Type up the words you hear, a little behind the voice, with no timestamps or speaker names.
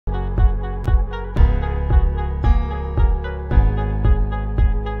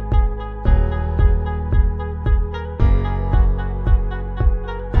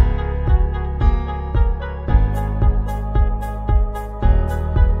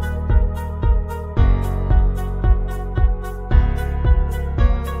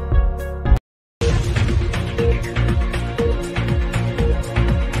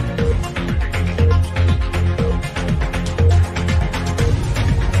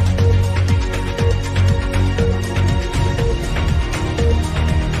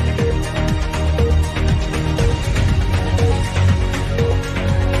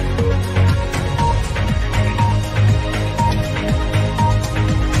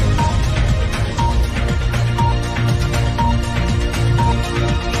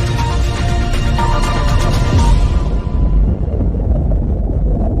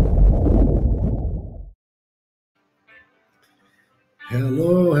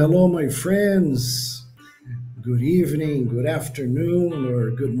hello, my friends. Good evening, good afternoon,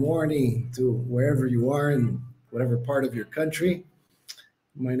 or good morning to wherever you are in whatever part of your country.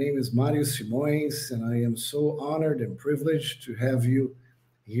 My name is Mario Simoes, and I am so honored and privileged to have you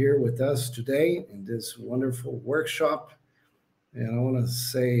here with us today in this wonderful workshop. And I want to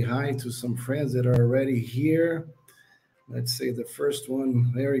say hi to some friends that are already here. Let's say the first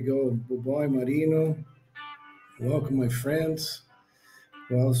one. There we go, Buboy Marino. Welcome, my friends.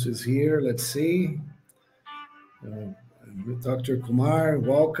 Who else is here? Let's see. Uh, Dr. Kumar,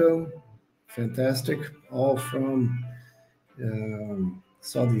 welcome. Fantastic. All from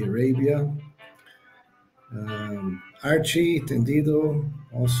Saudi Arabia. Archie Tendido,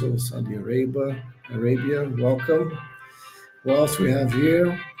 also Saudi Arabia. Welcome. Who else we have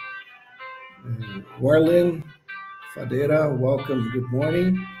here? Warlin Fadera, welcome. Good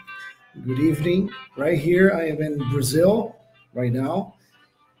morning. Good evening. Right here, I am in Brazil right now.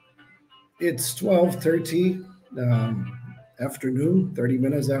 It's 12:30 afternoon, 30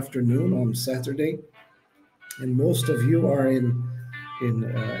 minutes afternoon on Saturday, and most of you are in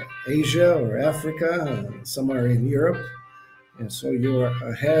Asia or Africa. Some are in Europe, and so you are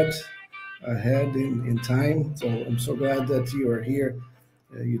ahead in time. So I'm so glad that you are here.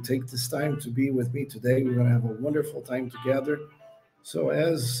 You take this time to be with me today. We're going to have a wonderful time together. So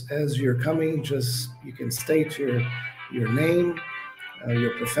as you're coming, just you can state your name,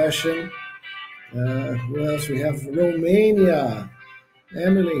 your profession. Who else? We have Romania,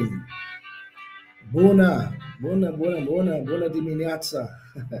 Emily. Bună dimineața.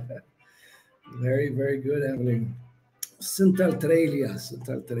 Very, very good, Evelyn. Sunt al treilea.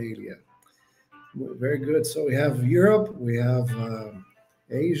 Very good. So we have Europe, we have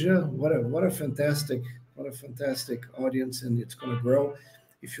Asia. What a fantastic audience, and it's going to grow.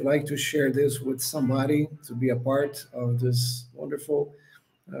 If you like to share this with somebody to be a part of this wonderful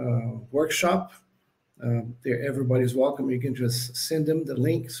workshop, there everybody's welcome. You can just send them the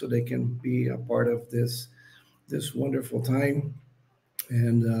link so they can be a part of this wonderful time.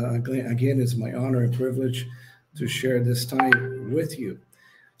 And again, it's my honor and privilege to share this time with you.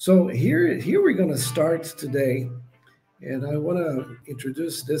 So here we're going to start today, and I want to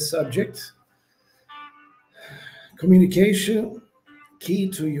introduce this subject: communication, key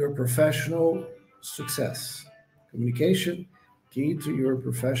to your professional success. Communication, key to your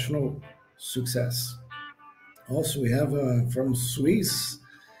professional success. Also, we have from Swiss,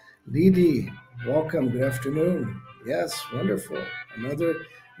 Lidi. Welcome. Good afternoon. Yes, wonderful. Another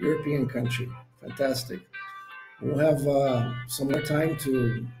European country. Fantastic. We'll have some more time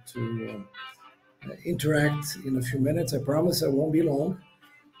to interact in a few minutes. I promise I won't be long,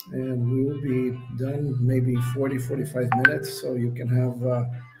 and we will be done maybe 45 minutes, so you can have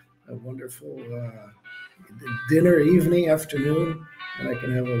a wonderful dinner, evening, afternoon, and I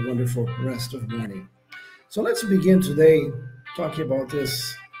can have a wonderful rest of morning. So let's begin today talking about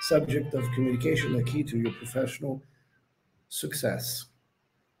this subject of communication, the key to your professional success.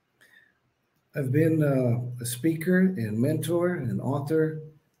 I've been a speaker and mentor and author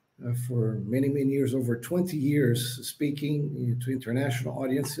for many years, over 20 years, speaking to international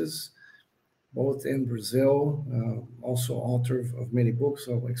audiences, both in Brazil, also author of many books.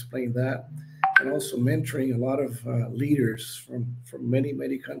 I'll explain that, and also mentoring a lot of leaders from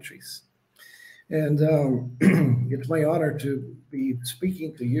many countries. And it's my honor to be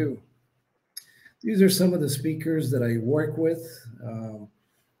speaking to you. These are some of the speakers that I work with.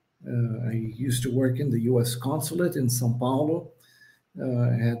 I used to work in the U.S. consulate in São Paulo.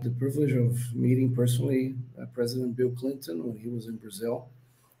 I had the privilege of meeting personally President Bill Clinton when he was in Brazil.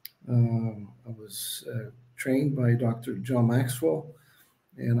 I was trained by Dr. John Maxwell,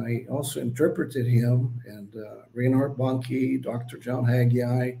 and I also interpreted him and Reinhard Bonnke, Dr. John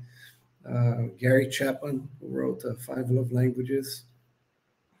Haggai, Gary Chapman, who wrote Five Love Languages,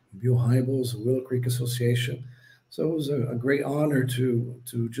 Bill Hybels, Willow Creek Association. So it was a great honor to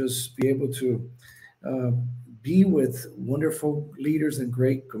just be able to be with wonderful leaders and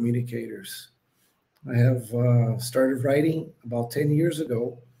great communicators. I have started writing about 10 years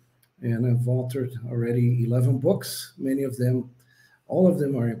ago, and I've authored already 11 books. Many of them, all of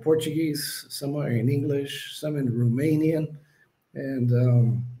them are in Portuguese, some are in English, some in Romanian, and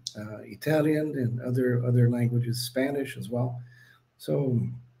Italian, and other languages, Spanish as well. So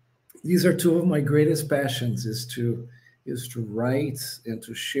these are two of my greatest passions: is to write and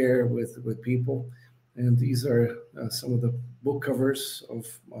to share with people. And these are some of the book covers of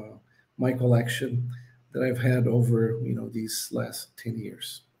my collection that I've had over these last 10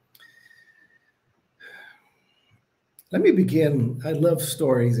 years. Let me begin. I love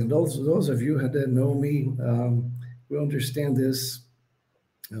stories, and those of you that know me will understand this.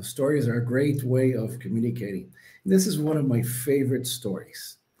 Stories are a great way of communicating. This is one of my favorite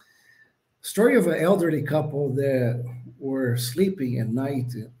stories. Story of an elderly couple that were sleeping at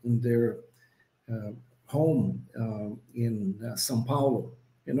night in their uh, home in Sao Paulo.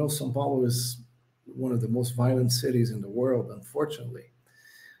 You know, Sao Paulo is one of the most violent cities in the world, unfortunately.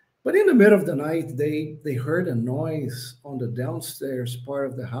 But in the middle of the night, they heard a noise on the downstairs part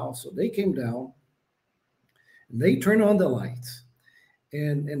of the house. So they came down and they turned on the lights,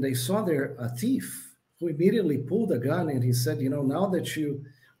 and they saw there a thief who immediately pulled a gun, and he said, you know, now that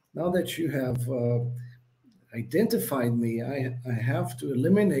you have identified me, I have to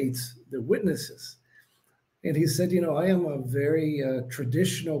eliminate the witnesses. And he said, you know, I am a very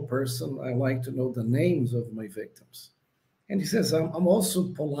traditional person. I like to know the names of my victims. And he says, I'm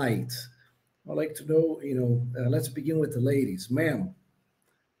also polite. I like to know, let's begin with the ladies. Ma'am,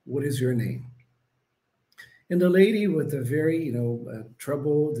 what is your name? And the lady, with a very,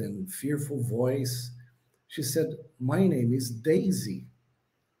 troubled and fearful voice, she said, my name is Daisy.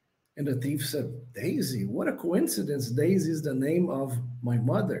 And the thief said, Daisy, what a coincidence. Daisy is the name of my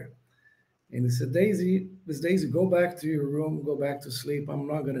mother. And he said, Daisy, Miss Daisy, go back to your room, go back to sleep. I'm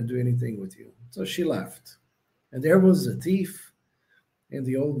not going to do anything with you. So she left. And there was the thief and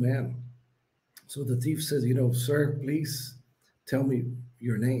the old man. So the thief says, sir, please tell me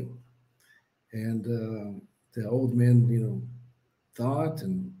your name. And the old man, thought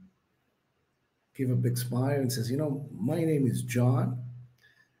and gave a big smile and says, my name is John,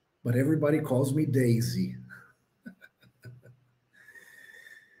 but everybody calls me Daisy.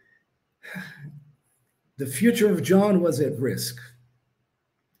 The future of John was at risk.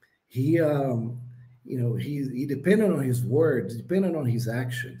 He, he depended on his words, depended on his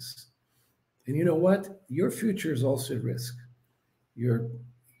actions. And you know what? Your future is also at risk.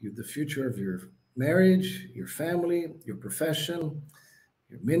 The future of your marriage, your family, your profession,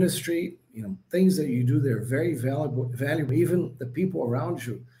 your ministry, things that you do, they're very valuable. Even the people around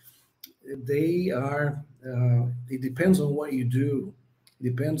you, it depends on what you do,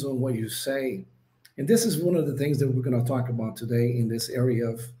 it depends on what you say. And this is one of the things that we're going to talk about today in this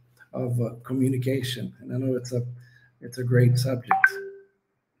area of communication. And I know it's a great subject.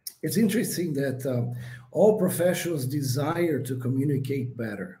 It's interesting that all professionals desire to communicate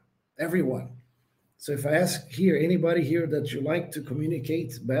better. Everyone. So if I ask here, anybody here that you like to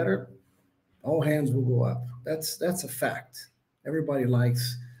communicate better, all hands will go up. That's a fact. Everybody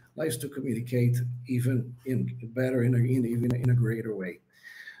likes to communicate even in better, even in a greater way.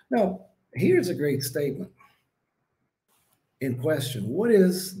 Now, here's a great statement in question. What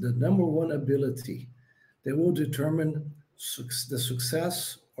is the number one ability that will determine the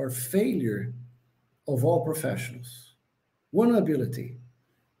success or failure of all professionals? One ability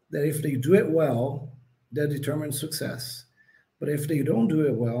that if they do it well, that determines success. But if they don't do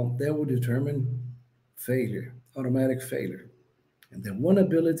it well, that will determine failure, automatic failure. And then one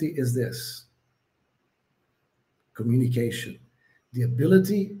ability is this: communication, the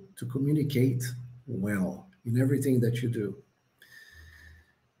ability to communicate well in everything that you do.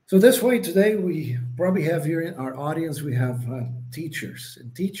 So that's why today we probably have here in our audience, we have teachers.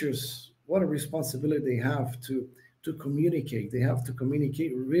 And teachers, what a responsibility they have to communicate. They have to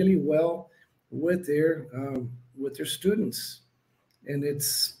communicate really well with their students. And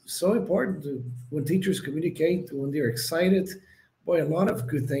it's so important when teachers communicate, when they're excited, boy, a lot of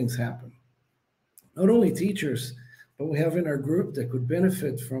good things happen. Not only teachers, but we have in our group that could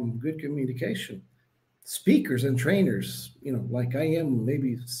benefit from good communication. Speakers and trainers, like I am,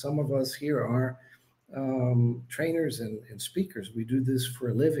 maybe some of us here are trainers and speakers. We do this for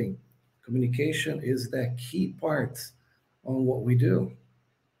a living. Communication is that key part on what we do.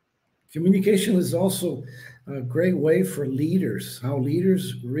 Communication is also a great way for leaders, how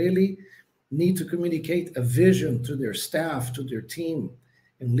leaders really need to communicate a vision to their staff, to their team.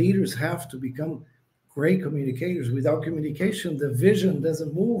 And leaders have to become great communicators. Without communication, the vision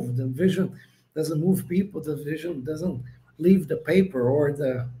doesn't move. The vision doesn't move people. The vision doesn't leave the paper or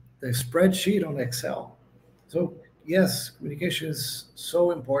the spreadsheet on Excel. So, yes, communication is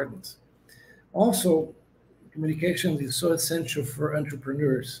so important. Also, communication is so essential for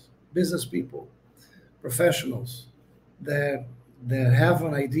entrepreneurs, business people, professionals that have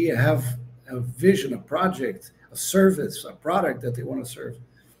an idea, have a vision, a project, a service, a product that they want to serve.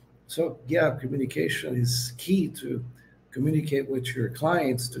 So yeah, communication is key to communicate with your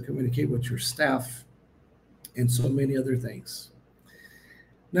clients, to communicate with your staff, and so many other things.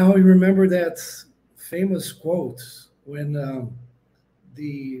 Now you remember that famous quote when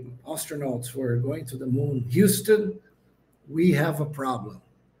the astronauts were going to the moon: Houston, we have a problem.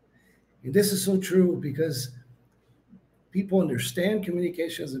 And this is so true because People understand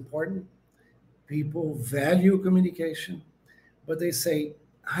communication is important. People value communication, but they say,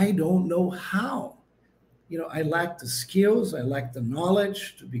 I don't know how. I lack the skills, I lack the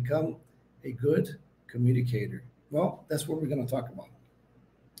knowledge to become a good communicator. Well, that's what we're going to talk about.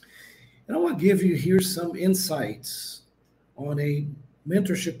 And I want to give you here some insights on a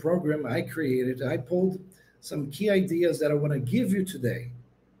mentorship program I created. I pulled some key ideas that I want to give you today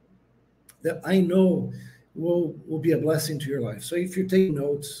that I know will be a blessing to your life. So if you're taking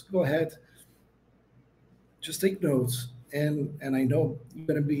notes, go ahead, just take notes. And I know you're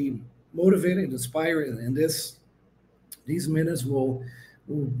going to be motivated, inspired, and these minutes will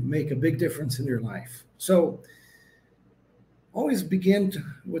make a big difference in your life. So always begin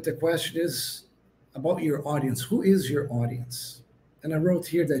with the question is about your audience. Who is your audience? And I wrote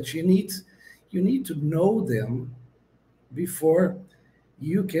here that you need to know them before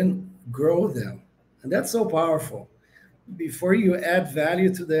you can grow them. And that's so powerful. Before you add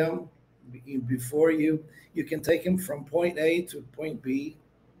value to them, before you can take them from point A to point B,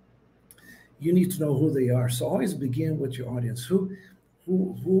 you need to know who they are. So always begin with your audience. Who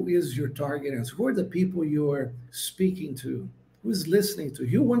is your target audience? Who are the people you are speaking to? Who's listening to?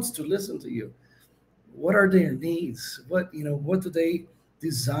 Who wants to listen to you? What are their needs? What do they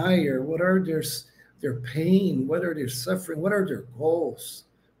desire? What are their pain? What are their suffering? What are their goals?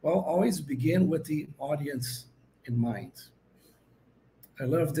 Well, always begin with the audience in mind. I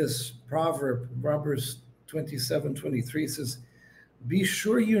love this proverb, Proverbs 27:23 says, be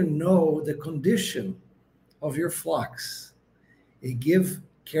sure you know the condition of your flocks and give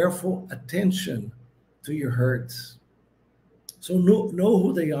careful attention to your herds. So know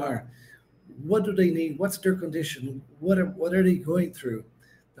who they are. What do they need? What's their condition? What are they going through?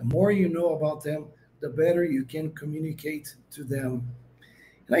 The more you know about them, the better you can communicate to them.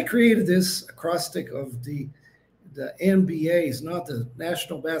 And I created this acrostic of the NBA. Is not the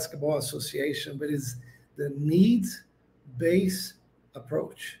National Basketball Association, but it's the needs-based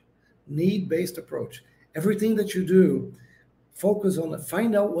approach. Need-based approach. Everything that you do, focus on it.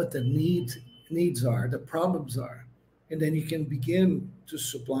 Find out what the needs are, the problems are, and then you can begin to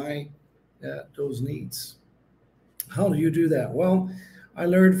supply those needs. How do you do that? Well, I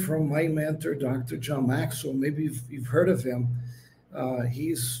learned from my mentor, Dr. John Maxwell. Maybe you've heard of him.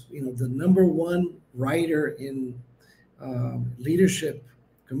 He's the number one writer in leadership,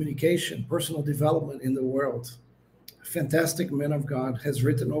 communication, personal development in the world. A fantastic man of God, has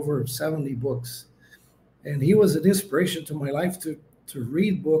written over 70 books. And he was an inspiration to my life to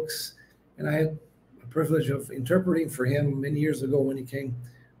read books. And I had a privilege of interpreting for him many years ago when he came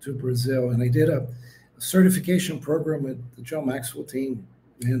to Brazil. And I did a certification program with the John Maxwell team.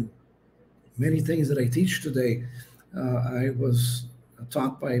 And many things that I teach today, I was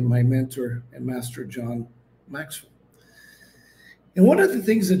taught by my mentor and master, John Maxwell. And one of the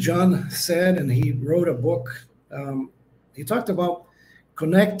things that John said, and he wrote a book, he talked about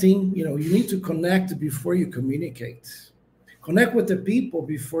connecting. You need to connect before you communicate. Connect with the people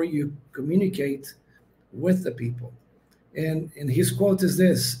before you communicate with the people. And his quote is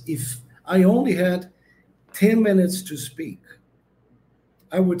this: if I only had 10 minutes to speak,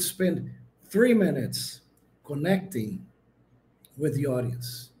 I would spend 3 minutes connecting with the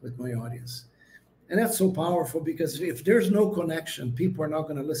audience, with my audience. And that's so powerful, because if there's no connection, people are not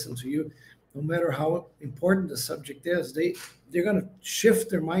going to listen to you. No matter how important the subject is, they're going to shift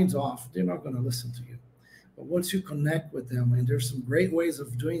their minds off. They're not going to listen to you. But once you connect with them, and there's some great ways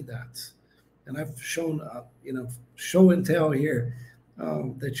of doing that. And I've shown, show and tell here,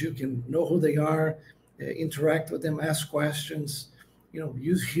 that you can know who they are, interact with them, ask questions,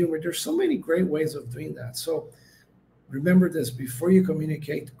 use humor. There's so many great ways of doing that. So remember this: before you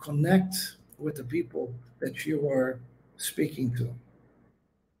communicate, connect with the people that you are speaking to.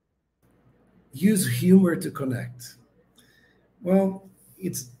 Use humor to connect. Well,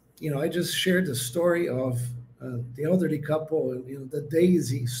 I just shared the story of the elderly couple, and the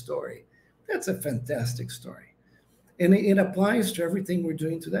Daisy story. That's a fantastic story. And it applies to everything we're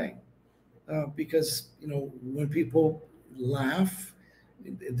doing today. Because, when people laugh,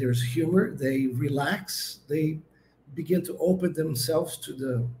 there's humor, they relax, they begin to open themselves to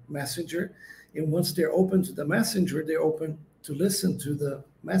the messenger. And once they're open to the messenger, they're open to listen to the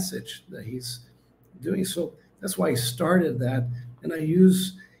message that he's doing. So that's why I started that. And I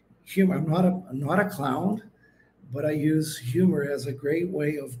use humor. I'm not a clown, but I use humor as a great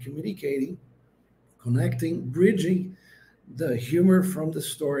way of communicating, connecting, bridging the humor from the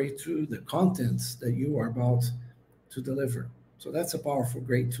story to the contents that you are about to deliver. So that's a powerful,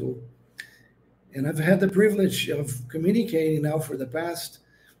 great tool. And I've had the privilege of communicating now for the past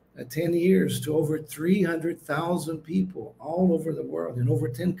 10 years to over 300,000 people all over the world in over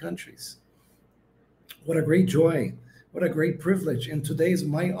 10 countries. What a great joy. What a great privilege. And today is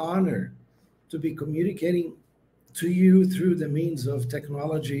my honor to be communicating to you through the means of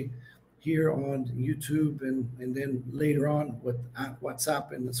technology here on YouTube and then later on with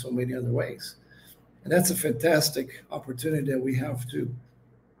WhatsApp and so many other ways. And that's a fantastic opportunity that we have to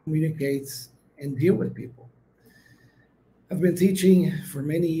communicate and deal with people. I've been teaching for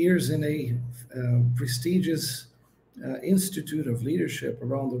many years in a prestigious institute of leadership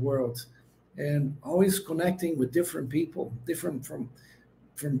around the world, and always connecting with different people, different from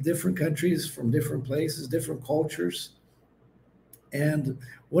different countries, from different places, different cultures. And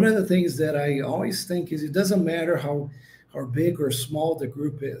one of the things that I always think is it doesn't matter how big or small the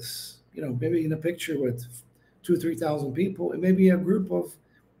group is. You know, maybe in a picture with 2,000 or 3,000 people, it may be a group of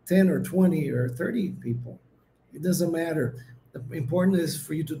 10 or 20 or 30 people. It doesn't matter. The important is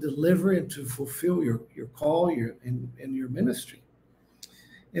for you to deliver and to fulfill your call, and your ministry.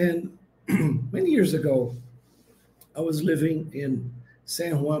 And many years ago, I was living in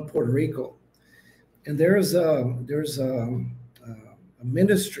San Juan, Puerto Rico, and there's a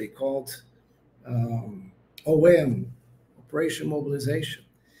ministry called OM, Operation Mobilization,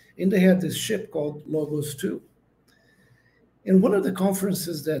 and they had this ship called Logos 2. In one of the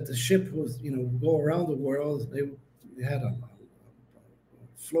conferences that the ship was, go around the world, they had a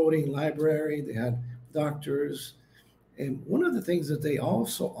floating library, they had doctors, and one of the things that they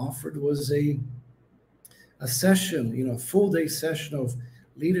also offered was a session, full day session of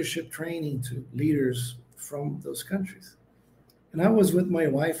leadership training to leaders from those countries. And I was with my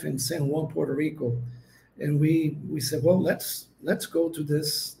wife in San Juan, Puerto Rico, and we said, well, let's go to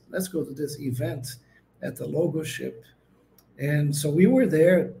this event at the Logo ship. And so we were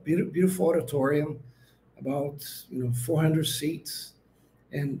there, beautiful auditorium, about 400 seats,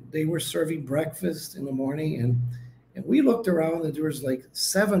 and they were serving breakfast in the morning, and we looked around and there was like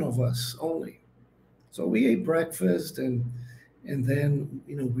 7 of us only. So we ate breakfast, and then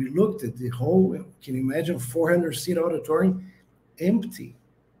we looked at the whole, can you imagine, 400 seat auditorium empty.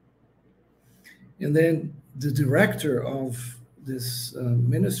 And then the director of this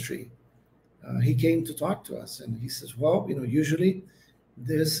ministry, he came to talk to us, and he says, well, usually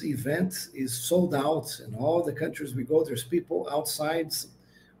this event is sold out in all the countries we go. There's people outside.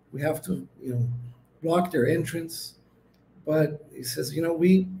 We have to, block their entrance. But he says,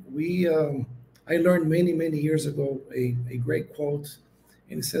 I learned many years ago a great quote,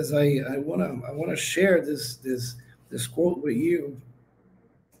 and he says, I wanna share this quote with you.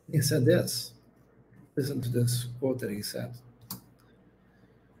 He said this. Listen to this quote that he said.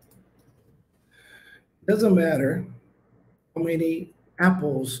 It doesn't matter how many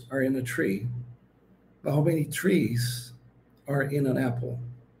apples are in a tree, but how many trees are in an apple.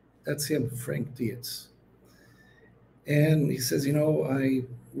 That's him, Frank Dietz. And he says,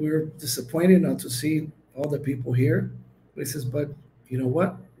 we're disappointed not to see all the people here. But he says, but you know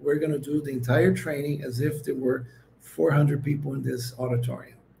what? We're going to do the entire training as if there were 400 people in this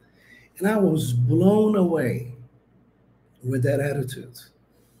auditorium. And I was blown away with that attitude.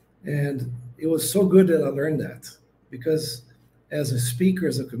 And it was so good that I learned that, because as a speaker,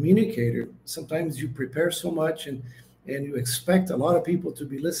 as a communicator, sometimes you prepare so much and you expect a lot of people to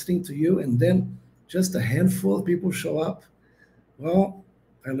be listening to you, and then just a handful of people show up. Well,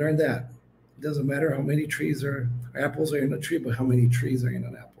 I learned that. It doesn't matter how many apples are in a tree, but how many trees are in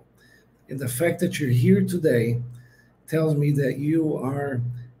an apple. And the fact that you're here today tells me that you are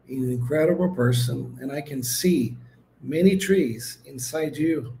an incredible person, and I can see many trees inside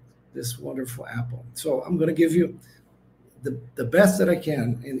you, this wonderful apple. So I'm going to give you the best that I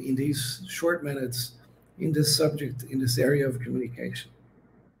can in these short minutes in this subject, in this area of communication.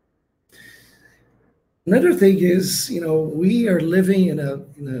 Another thing is, we are living in a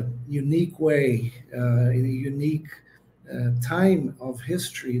unique way, in a unique time of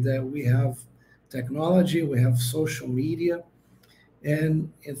history, that we have technology, we have social media,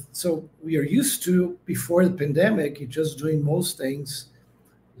 and so we are used to, before the pandemic, just doing most things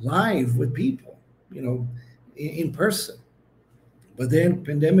live with people, in person. But then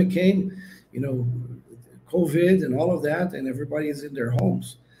pandemic came, COVID and all of that, and everybody is in their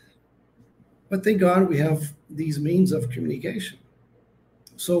homes. But thank God we have these means of communication.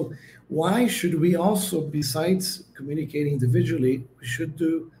 So why should we also, besides communicating individually, we should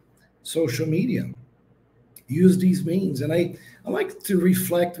do social media, use these means? And I like to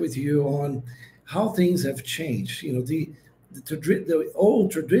reflect with you on how things have changed, the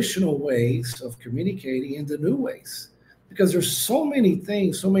old traditional ways of communicating and the new ways, because there's so many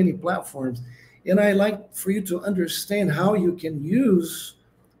things, so many platforms. And I like for you to understand how you can use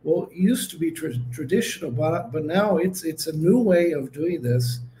Well, it used to be traditional, but now it's a new way of doing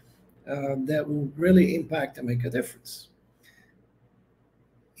this that will really impact and make a difference.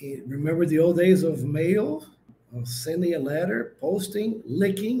 Remember the old days of mail, of sending a letter, posting,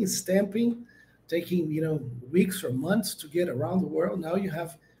 licking, stamping, taking weeks or months to get around the world. Now you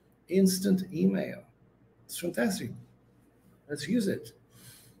have instant email. It's fantastic. Let's use it.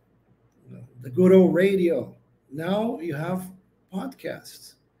 The good old radio. Now you have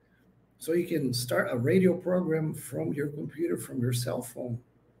podcasts. So you can start a radio program from your computer, from your cell phone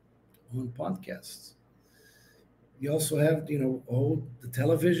on podcasts. You also have, all the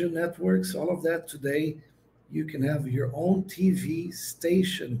television networks, all of that today. You can have your own TV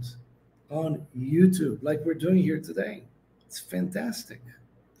stations on YouTube, like we're doing here today. It's fantastic.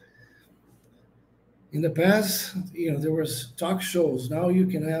 In the past, there was talk shows. Now you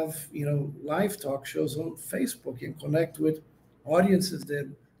can have, live talk shows on Facebook and connect with audiences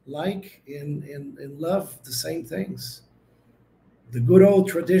that like and love the same things. The good old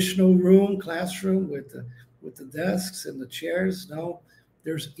traditional classroom with the desks and the chairs. Now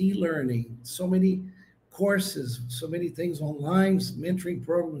there's e-learning, so many courses, so many things online, mentoring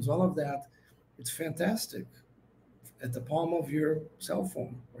programs, all of that. It's fantastic at the palm of your cell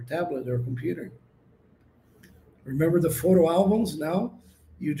phone or tablet or computer. Remember the photo albums? Now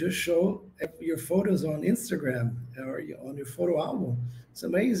you just show your photos on Instagram or on your photo album. It's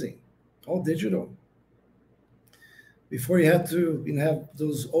amazing, all digital. Before you had to have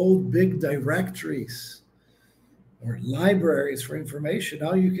those old big directories or libraries for information.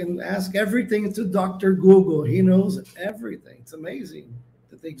 Now you can ask everything to Dr. Google. He knows everything. It's amazing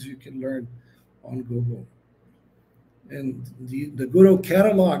the things you can learn on Google. And the good old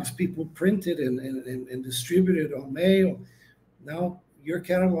catalogs people printed and distributed on mail. Now your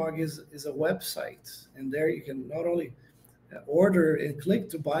catalog is a website, and there you can not only order and click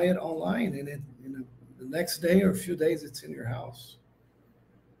to buy it online, and the next day or a few days it's in your house.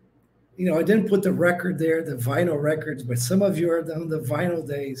 I didn't put the record there, the vinyl records, but some of you are on the vinyl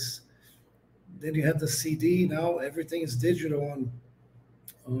days. Then you have the CD. Now everything is digital on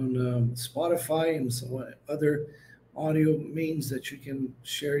Spotify and some other audio means that you can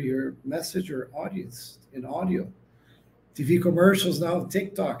share your message or audience in audio. TV commercials now.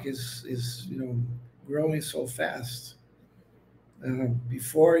 TikTok is growing so fast.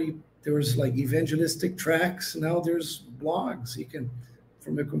 Before there was like evangelistic tracks. Now there's blogs. You can,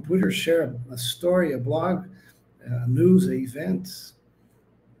 from a computer, share a story, a blog, news, an event.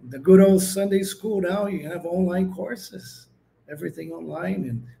 The good old Sunday school. Now you have online courses, everything online,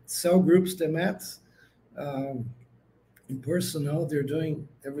 and cell groups they met in person. Now they're doing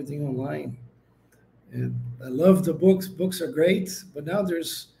everything online. And I love the books. Books are great, but now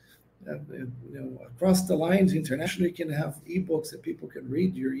there's across the lines internationally, you can have ebooks that people can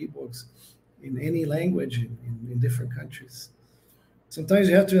read your ebooks in any language in different countries. Sometimes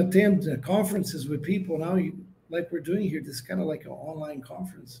you have to attend conferences with people. Now, like we're doing here, this is kind of like an online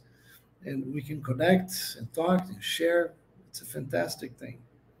conference, and we can connect and talk and share. It's a fantastic thing.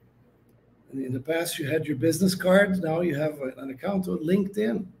 And in the past, you had your business card. Now you have an account on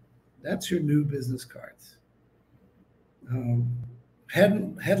LinkedIn. That's your new business card.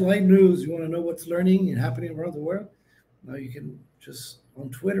 Headline news. You want to know what's learning and happening around the world? Now you can just on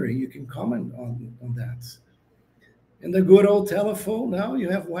Twitter, you can comment on that. And the good old telephone. Now you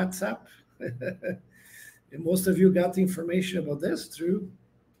have WhatsApp. And most of you got the information about this through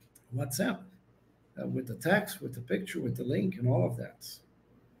WhatsApp, with the text, with the picture, with the link, and all of that.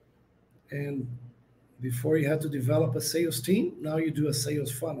 And before you had to develop a sales team, now you do a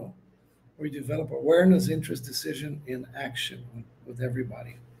sales funnel, where you develop awareness, interest, decision, and action with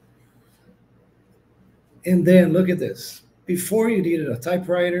everybody. And then look at this. Before you needed a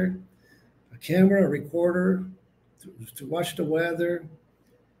typewriter, a camera, a recorder to watch the weather,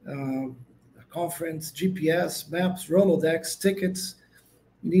 a conference, GPS, maps, Rolodex, tickets.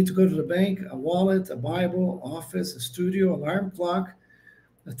 You need to go to the bank, a wallet, a Bible, office, a studio, alarm clock,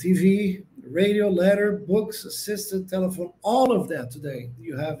 a TV, radio, letter, books, assistant, telephone, all of that today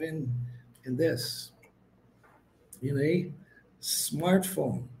you have in this, in a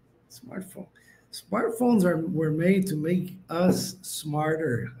smartphone. Smartphones were made to make us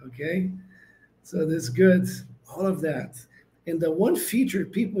smarter, okay? So that's good, all of that. And the one feature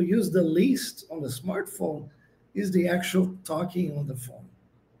people use the least on the smartphone is the actual talking on the phone.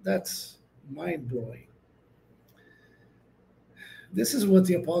 That's mind-blowing. This is what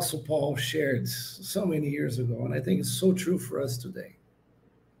the Apostle Paul shared so many years ago, and I think it's so true for us today.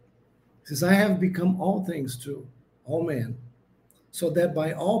 He says, I have become all things to all men, so that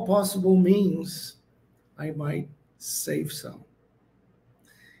by all possible means I might save some.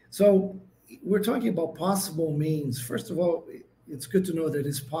 So we're talking about possible means. First of all, it's good to know that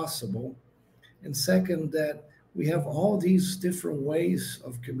it's possible. And second, that we have all these different ways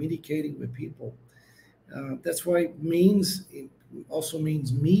of communicating with people. That's why means also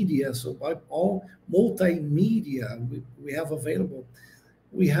means media. So by all multimedia we have available,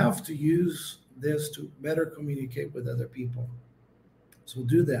 we have to use this to better communicate with other people. So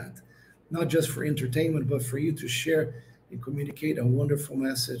do that, not just for entertainment, but for you to share and communicate a wonderful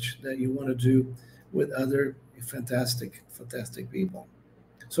message that you want to do with other fantastic people.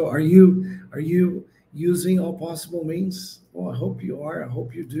 So are you using all possible means? Well, I hope you are. I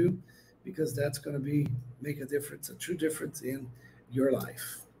hope you do, because that's going to be make a difference, a true difference in your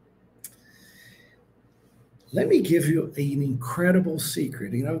life. Let me give you an incredible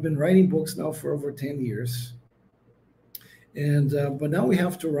secret. I've been writing books now for over 10 years, and but now we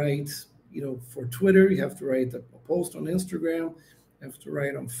have to write. For Twitter, you have to write a post on Instagram, you have to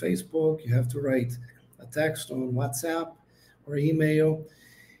write on Facebook, you have to write a text on WhatsApp or email.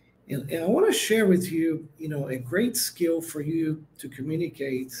 And I want to share with you, a great skill for you to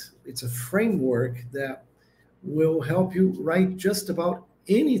communicate. It's a framework that will help you write just about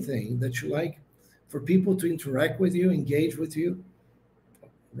anything that you like, for people to interact with you, engage with you.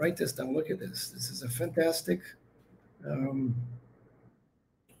 Write this down. Look at this. This is a fantastic, um,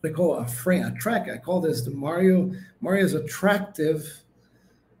 they call a frame, a track. I call this the Mario's attractive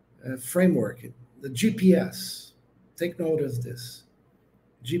framework, the GPS. Take note of this.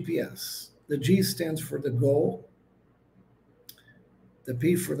 GPS. The G stands for the goal, the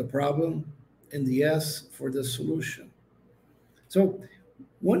P for the problem, and the S for the solution. So,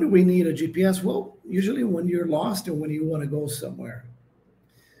 when do we need a GPS? Well, usually when you're lost and when you want to go somewhere.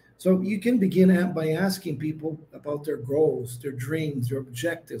 So, you can begin by asking people about their goals, their dreams, their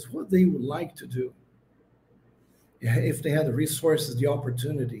objectives, what they would like to do. If they had the resources, the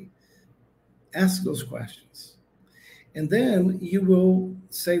opportunity, ask those questions. And then you will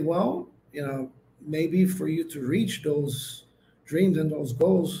say, well, maybe for you to reach those dreams and those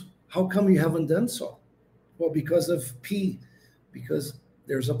goals, how come you haven't done so? Well, because of P, because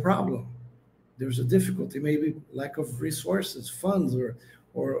there's a problem, there's a difficulty, maybe lack of resources, funds, or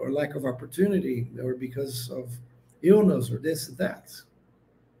lack of opportunity, or because of illness or this and that.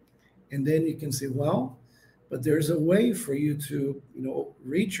 And then you can say, well, but there's a way for you to,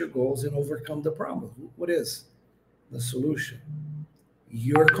 reach your goals and overcome the problem. What is the solution?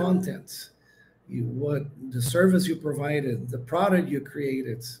 Your content, what the service you provided, the product you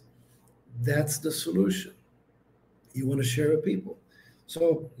created, that's the solution you want to share with people.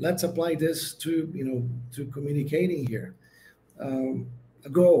 So let's apply this to communicating here. A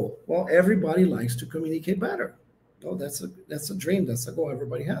goal. Well, everybody likes to communicate better. Oh, that's a dream. That's a goal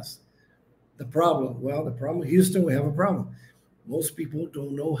everybody has. The problem. Well, the problem, Houston, we have a problem. Most people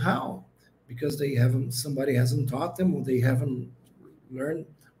don't know how, because somebody hasn't taught them, or they haven't learned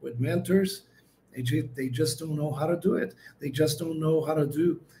with mentors. They just don't know how to do it. They just don't know how to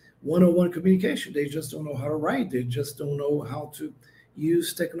do one-on-one communication. They just don't know how to write. They just don't know how to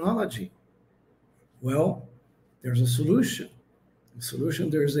use technology. Well, there's a solution.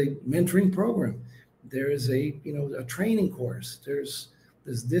 There's a mentoring program. There is a training course. There's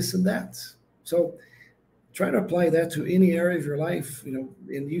this and that. So try to apply that to any area of your life, and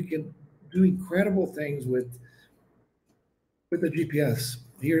you can do incredible things with the GPS.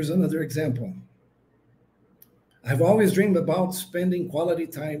 Here's another example. I've always dreamed about spending quality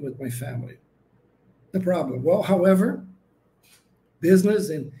time with my family. The problem. Well, however, business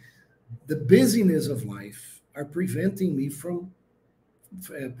and the busyness of life are preventing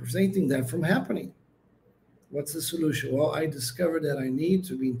that from happening. What's the solution? Well, I discovered that I need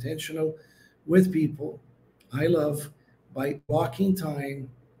to be intentional with people I love by blocking time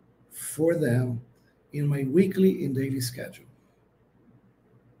for them in my weekly and daily schedule.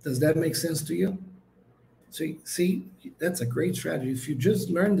 Does that make sense to you? So, see, that's a great strategy. If you just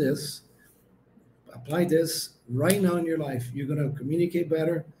learn this, apply this right now in your life, you're going to communicate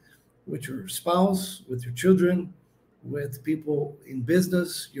better with your spouse, with your children, with people in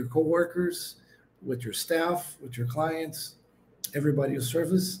business, your coworkers, with your staff, with your clients, everybody you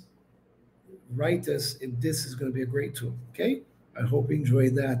service. Write this, and this is going to be a great tool. Okay, I hope you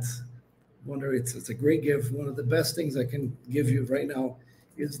enjoyed that. Wonder it's a great gift. One of the best things I can give you right now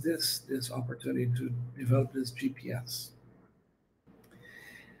is this opportunity to develop this GPS.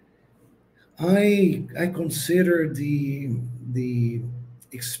 I consider the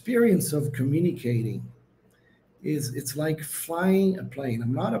experience of communicating it's like flying a plane.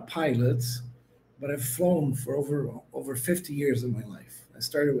 I'm not a pilot, but I've flown for over 50 years in my life. I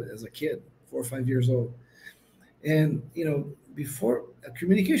started as a kid, 4 or 5 years old. And before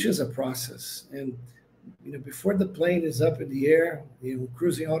communication is a process, and before the plane is up in the air,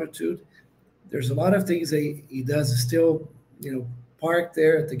 cruising altitude, there's a lot of things he does still, park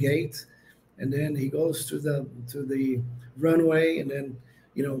there at the gate, and then he goes to the runway, and then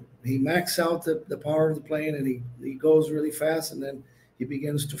he maxes out the power of the plane, and he goes really fast, and then he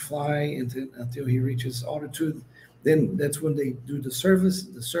begins to fly until he reaches altitude. Then that's when they do the service.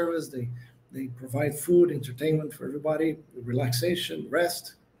 They provide food, entertainment for everybody, relaxation,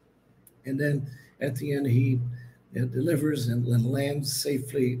 rest, and then at the end he delivers and lands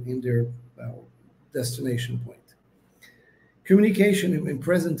safely in their destination point. Communication and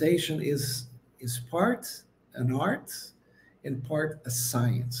presentation is part an art and part a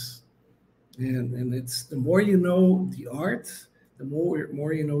science, and it's the more you know the art, the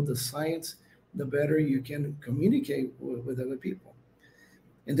more you know the science, the better you can communicate with other people.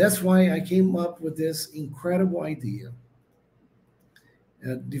 And that's why I came up with this incredible idea,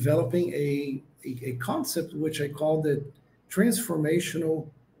 developing a concept which I called it transformational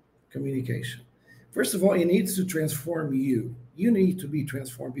communication. First of all, it needs to transform you. You need to be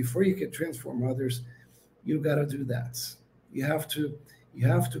transformed before you can transform others. You got to do that. You have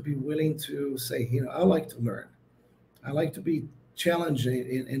to be willing to say, I like to learn. I like to be challenged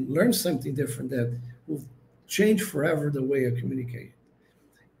and learn something different that will change forever the way I communicate.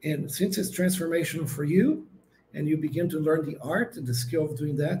 And since it's transformational for you, and you begin to learn the art and the skill of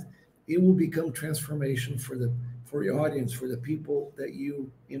doing that, it will become transformation for your audience, for the people that you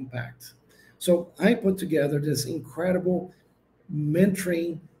impact. So I put together this incredible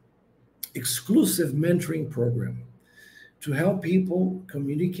exclusive mentoring program to help people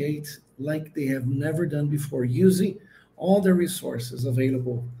communicate like they have never done before, using all the resources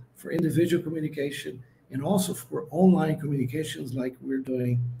available for individual communication and also for online communications like we're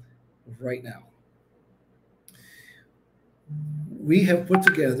doing right now. We have put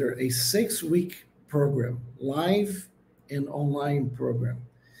together a 6-week program, live and online program.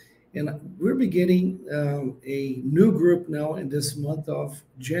 And we're beginning a new group now in this month of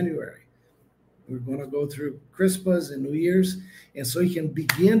January. We're going to go through Christmas and New Year's. And so you can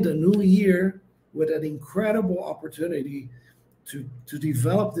begin the new year with an incredible opportunity to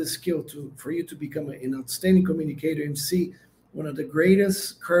develop this skill for you to become an outstanding communicator and see one of the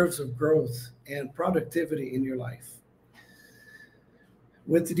greatest curves of growth and productivity in your life.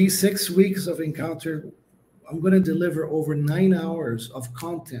 With these 6 weeks of encounter, I'm going to deliver over 9 hours of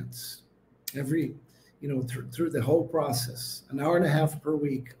content through the whole process, an hour and a half per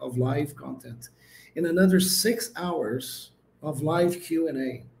week of live content, and another 6 hours of live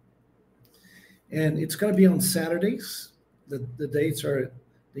Q&A. And it's going to be on Saturdays. The dates are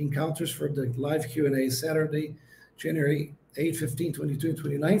the encounters for the live Q&A, Saturday, January 8, 15, 22, and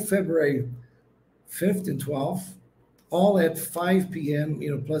 29, February 5th and 12th, all at 5 p.m.,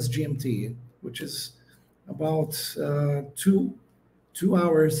 plus GMT, which is about 2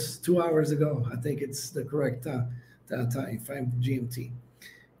 hours ago. I think it's the correct time, 5 GMT.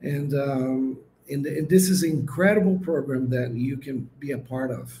 And this is an incredible program that you can be a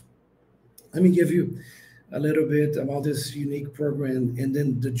part of. Let me give you a little bit about this unique program and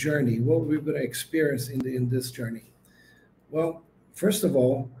then the journey, what we're going to experience in this journey. Well, first of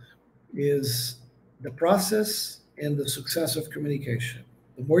all, is the process and the success of communication.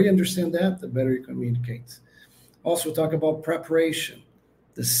 The more you understand that, the better you communicate. Also talk about preparation,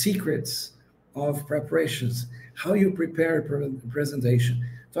 the secrets of preparations, how you prepare a presentation.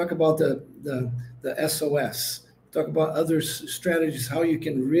 Talk about the SOS. Talk about other strategies, how you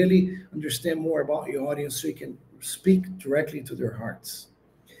can really understand more about your audience so you can speak directly to their hearts.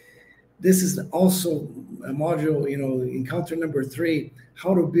 This is also a module, encounter number 3,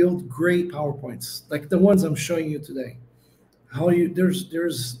 how to build great PowerPoints, like the ones I'm showing you today.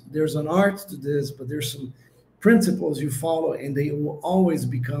 There's an art to this, but there's some principles you follow, and they will always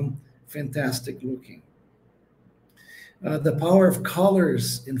become fantastic looking. The power of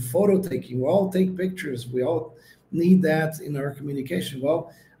colors in photo taking. We all take pictures. We all need that in our communication.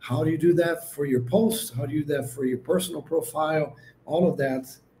 Well, how do you do that for your post? How do you do that for your personal profile? All of that.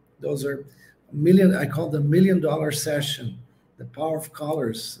 Those are I call them $1 million session. The power of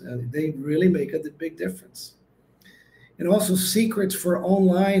colors. They really make a big difference. And also secrets for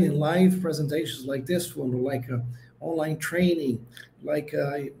online and live presentations like this one, like online training, like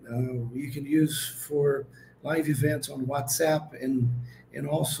you can use for live events on WhatsApp and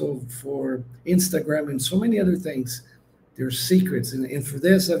also for Instagram and so many other things. There's secrets. And for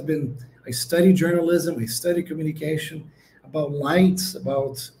this, I study journalism, I study communication, about lights,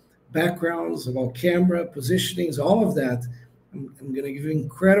 about backgrounds, about camera positionings, all of that. I'm going to give you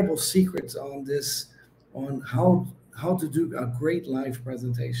incredible secrets on this, on how how to do a great live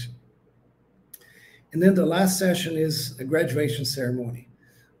presentation. And then the last session is a graduation ceremony,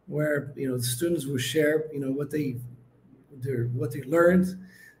 where the students will share what they learned.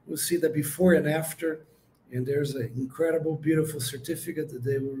 We'll see the before and after, and there's an incredible, beautiful certificate that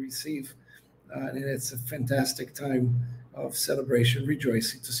they will receive, and it's a fantastic time of celebration,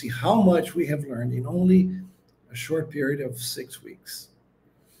 rejoicing to see how much we have learned in only a short period of 6 weeks.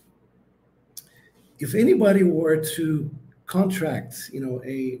 If anybody were to contract, a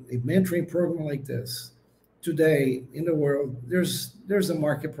mentoring program like this today in the world, there's a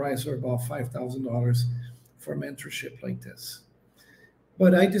market price of about $5,000 for mentorship like this.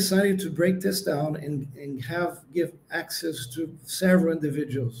 But I decided to break this down and give access to several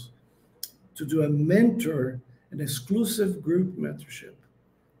individuals to do an exclusive group mentorship.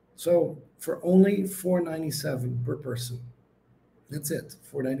 So for only $497 per person. That's it,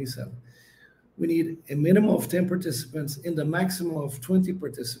 $497. We need a minimum of 10 participants and the maximum of 20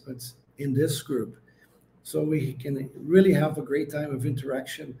 participants in this group. So we can really have a great time of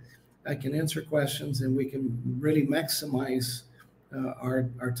interaction. I can answer questions, and we can really maximize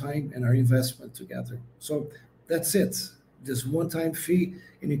our time and our investment together. So that's it. Just one-time fee,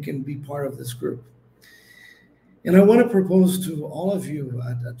 and you can be part of this group. And I want to propose to all of you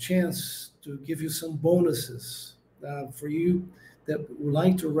a chance to give you some bonuses for you that would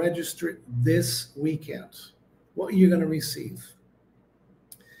like to register this weekend. What are you going to receive?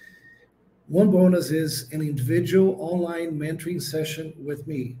 One bonus is an individual online mentoring session with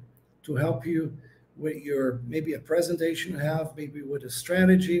me to help you with maybe a presentation you have, maybe with a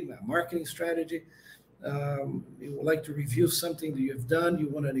strategy, a marketing strategy. You would like to review something that you've done, you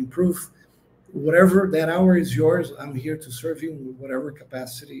want to improve. Whatever, that hour is yours. I'm here to serve you in whatever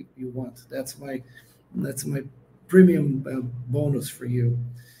capacity you want. That's my premium bonus for you.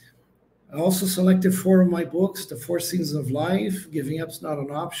 I also selected 4 of my books: The 4 Seasons of Life, Giving Up's Not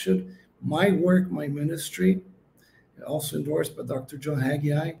an Option, My Work, My Ministry, also endorsed by Dr. John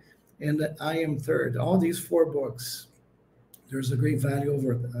Haggai, and I Am Third. All these 4 books, there's a great value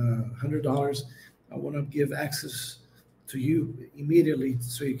over $100. I want to give access to you immediately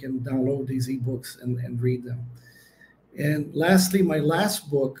so you can download these ebooks and read them. And lastly, my last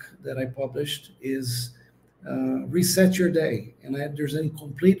book that I published is Reset Your Day. And there's a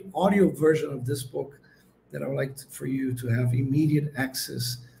complete audio version of this book that I would like for you to have immediate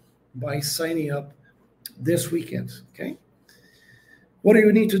access by signing up this weekend, okay? What do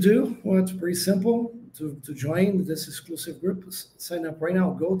you need to do? Well, it's pretty simple. To join this exclusive group, sign up right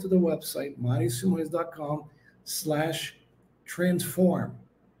now. Go to the website, mariosimoes.com/transform.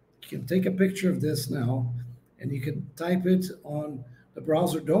 You can take a picture of this now, and you can type it on the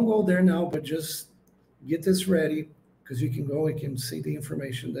browser. Don't go there now, but just get this ready, because you can go and can see the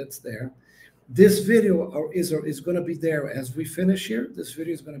information that's there. This video is going to be there as we finish here. This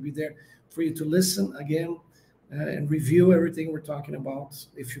video is going to be there for you to listen again and review everything we're talking about.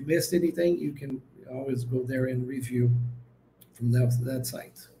 If you missed anything, you can always go there and review from that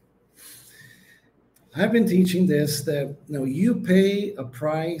site. I've been teaching this, that you pay a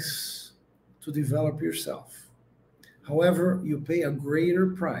price to develop yourself. However, you pay a greater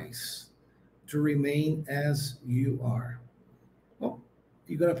price to remain as you are. Well,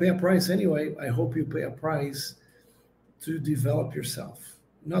 you're going to pay a price anyway. I hope you pay a price to develop yourself,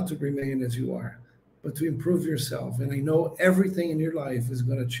 not to remain as you are, but to improve yourself. And I know everything in your life is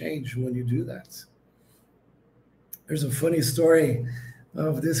going to change when you do that. There's a funny story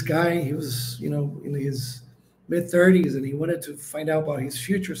of this guy. He was, in his mid-30s, and he wanted to find out about his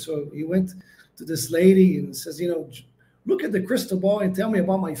future. So he went to this lady and says, look at the crystal ball and tell me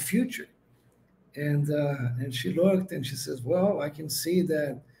about my future. And she looked and she says, well, I can see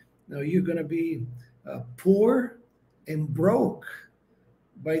that you're going to be poor and broke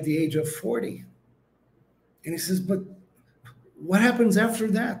by the age of 40. And he says, but what happens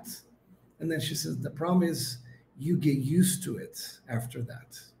after that? And then she says, the problem is you get used to it after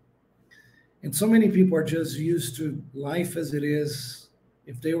that. And so many people are just used to life as it is.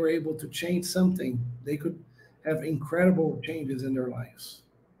 If they were able to change something, they could have incredible changes in their lives.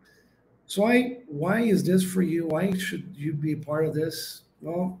 So why is this for you? Why should you be part of this?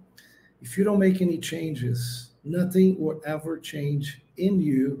 Well, if you don't make any changes, nothing will ever change in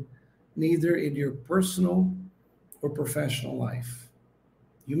you, neither in your personal or professional life.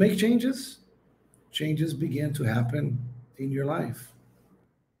 You make changes, changes begin to happen in your life.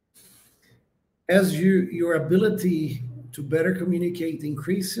 As your ability to better communicate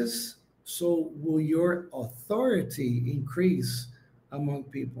increases, so will your authority increase among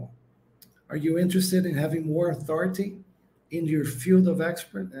people. Are you interested in having more authority in your field of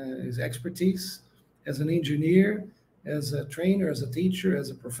expertise as an engineer, as a trainer, as a teacher, as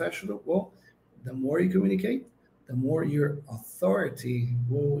a professional? Well, the more you communicate, the more your authority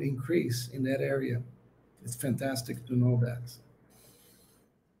will increase in that area. It's fantastic to know that.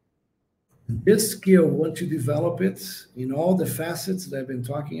 This skill, once you develop it in all the facets that I've been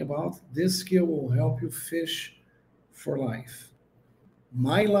talking about, this skill will help you fish for life.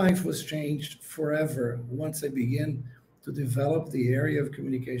 My life was changed forever once I began to develop the area of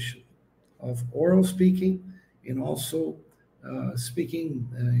communication, of oral speaking, and also speaking,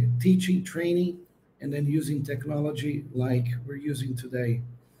 teaching, training, and then using technology like we're using today.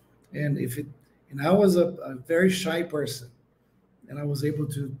 And if it, and I was a very shy person, and I was able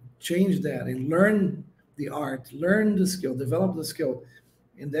to change that and learn the art, learn the skill, develop the skill,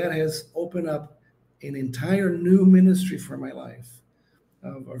 and that has opened up an entire new ministry for my life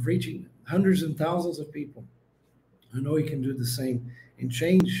of reaching hundreds and thousands of people. I know you can do the same and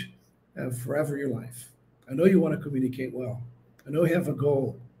change forever your life. I know you want to communicate well. I know you have a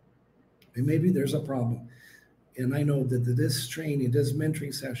goal, and maybe there's a problem. And I know that this training, this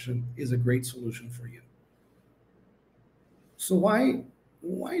mentoring session is a great solution for you. So why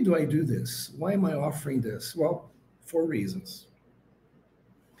do I do this? Why am I offering this? Well, for reasons.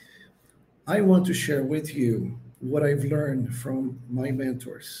 I want to share with you what I've learned from my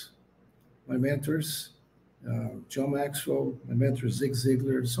mentors. My mentors, John Maxwell, my mentor Zig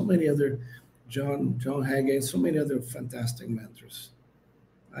Ziglar, so many other, John Haggay, so many other fantastic mentors.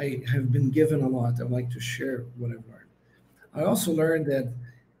 I have been given a lot. I'd like to share what I've learned. I also learned that,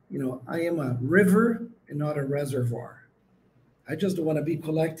 I am a river and not a reservoir. I just don't want to be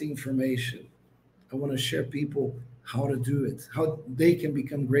collecting information. I want to share people how to do it, how they can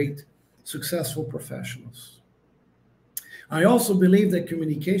become great, successful professionals. I also believe that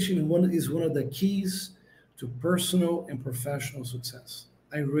communication is one of the keys to personal and professional success.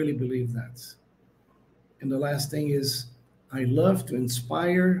 I really believe that. And the last thing is, I love to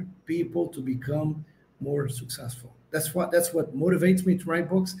inspire people to become more successful. That's what motivates me to write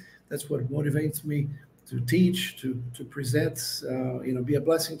books. That's what motivates me to teach, to present, be a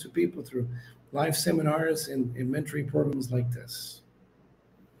blessing to people through live seminars and mentoring programs like this.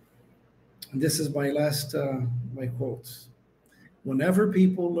 And this is my last my quote. Whenever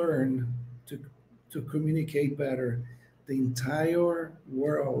people learn to communicate better, the entire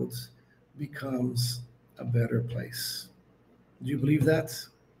world becomes a better place. Do you believe that?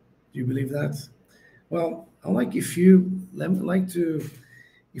 Do you believe that? Well, I like if you let me like to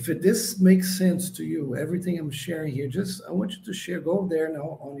this makes sense to you, everything I'm sharing here, just I want you to share. Go there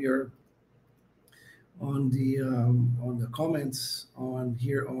now on your on the comments on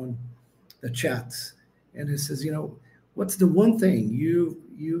here on the chat, and it says, what's the one thing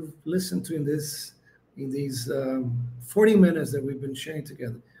you've listened to in these 40 minutes that we've been sharing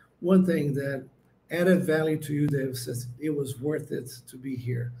together? One thing that added value to you that says it was worth it to be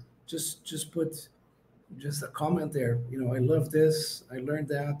here. Just put just a comment there. I love this. I learned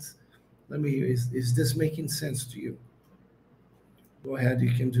that. Is this making sense to you? Go ahead,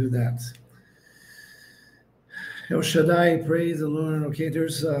 you can do that. El Shaddai, praise the Lord. Okay,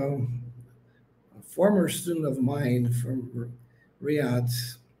 there's a former student of mine from Riyadh,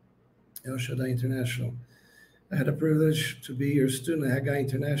 El Shaddai International. I had a privilege to be your student at Haggai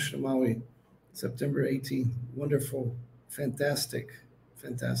International Maui, September 18th. Wonderful, fantastic,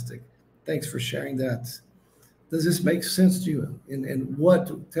 fantastic. Thanks for sharing that. Does this make sense to you? And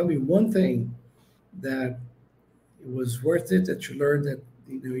tell me one thing that it was worth it, that you learned, that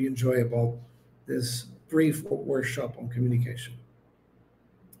you enjoy about this brief workshop on communication.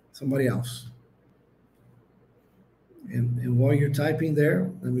 Somebody else. And while you're typing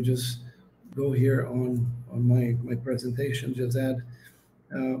there, let me just go here on my presentation. Just add,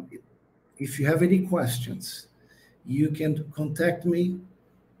 if you have any questions, you can contact me.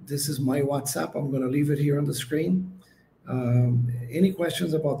 This is my WhatsApp. I'm going to leave it here on the screen. Any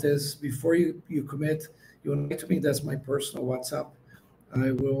questions about this before you commit, you want to write to me. That's my personal WhatsApp.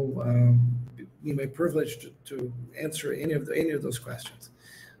 I will be my privilege to answer any of those questions.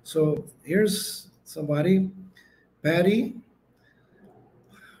 So here's somebody, Patty.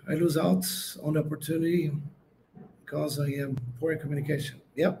 I lose out on the opportunity because I am poor in communication.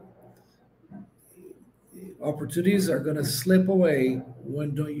 Yep. Opportunities are going to slip away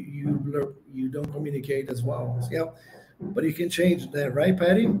when you don't communicate as well. Yep. But you can change that, right,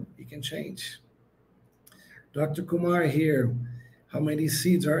 Patty? You can change. Dr. Kumar here. How many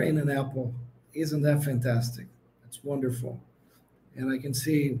seeds are in an apple? Isn't that fantastic? That's wonderful. And I can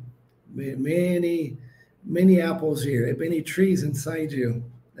see many apples here, many trees inside you.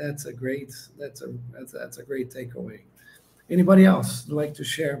 That's a great takeaway. Anybody else like to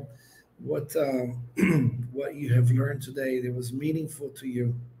share what what you have learned today that was meaningful to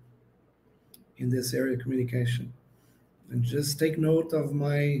you in this area of communication. And just take note of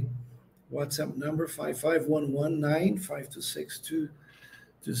my WhatsApp number 55119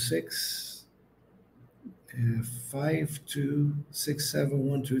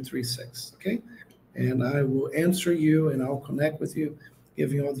 52671236. Okay, and I will answer you, and I'll connect with you,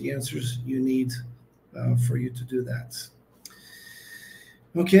 give you all the answers you need for you to do that.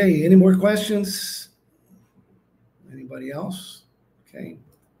 Okay, any more questions? Anybody else? Okay,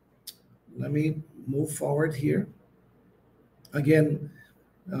 let me move forward here. Again,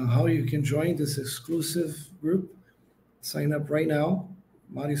 how you can join this exclusive group, sign up right now,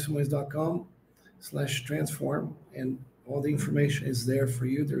 mariosimoes.com/transform, and all the information is there for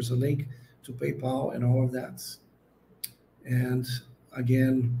you. There's a link to PayPal and all of that. And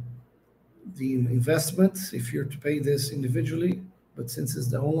again, the investment, if you're to pay this individually, but since it's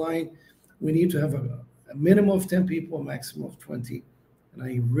the online, we need to have a minimum of 10 people, a maximum of 20. And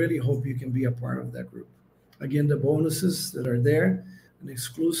I really hope you can be a part of that group. Again, the bonuses that are there, an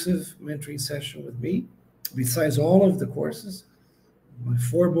exclusive mentoring session with me, besides all of the courses, my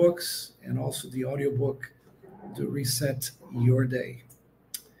 4 books, and also the audiobook to reset your day.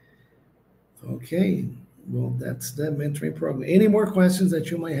 Okay, well, that's the mentoring program. Any more questions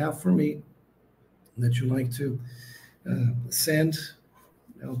that you might have for me that you'd like to send,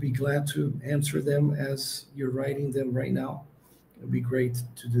 I'll be glad to answer them as you're writing them right now. It'd be great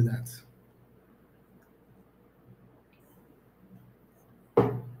to do that.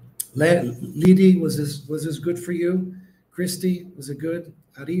 Lidi, was this good for you? Christy, was it good?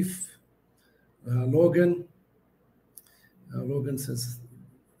 Arif, Logan. Logan says,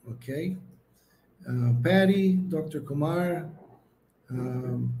 okay. Patty, Dr. Kumar,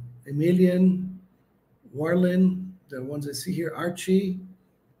 Emilian, Warlin, the ones I see here, Archie,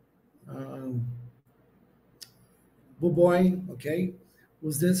 Boy, okay.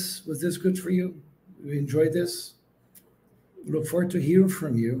 Was this good for you? You enjoyed this? Look forward to hearing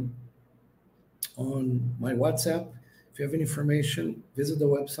from you on my WhatsApp. If you have any information, visit the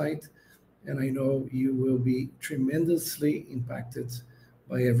website, and I know you will be tremendously impacted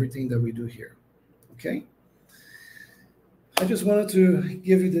by everything that we do here. Okay? I just wanted to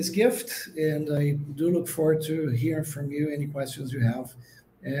give you this gift, and I do look forward to hearing from you, any questions you have.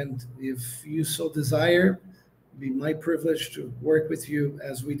 And if you so desire, it'd be my privilege to work with you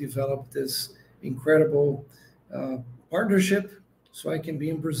as we develop this incredible partnership, so I can be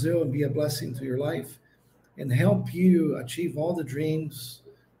in Brazil and be a blessing to your life and help you achieve all the dreams,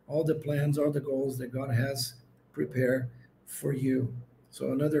 all the plans, all the goals that God has prepared for you.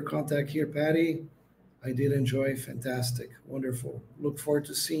 So another contact here, Patty. I did enjoy. Fantastic. Wonderful. Look forward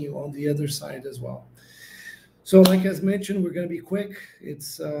to seeing you on the other side as well. So like as mentioned, we're going to be quick.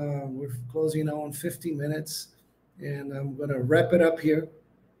 It's we're closing now on 50 minutes, and I'm going to wrap it up here.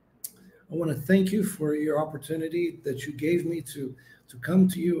 I want to thank you for your opportunity that you gave me to come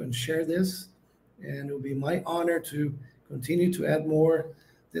to you and share this. And it will be my honor to continue to add more.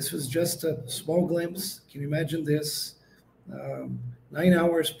 This was just a small glimpse. Can you imagine this? 9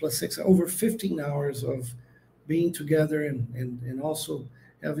 hours plus 6, over 15 hours of being together and also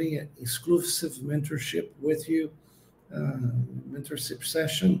having an exclusive mentorship with you, mentorship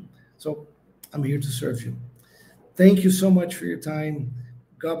session. So I'm here to serve you. Thank you so much for your time.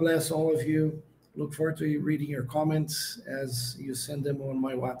 God bless all of you. Look forward to reading your comments as you send them on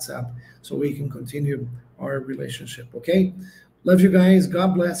my WhatsApp so we can continue our relationship, okay? Love you guys.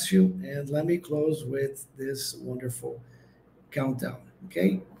 God bless you. And let me close with this wonderful countdown,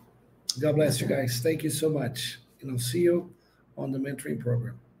 okay? God bless you guys. Thank you so much. And I'll see you on the mentoring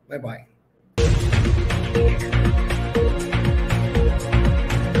program. Bye-bye.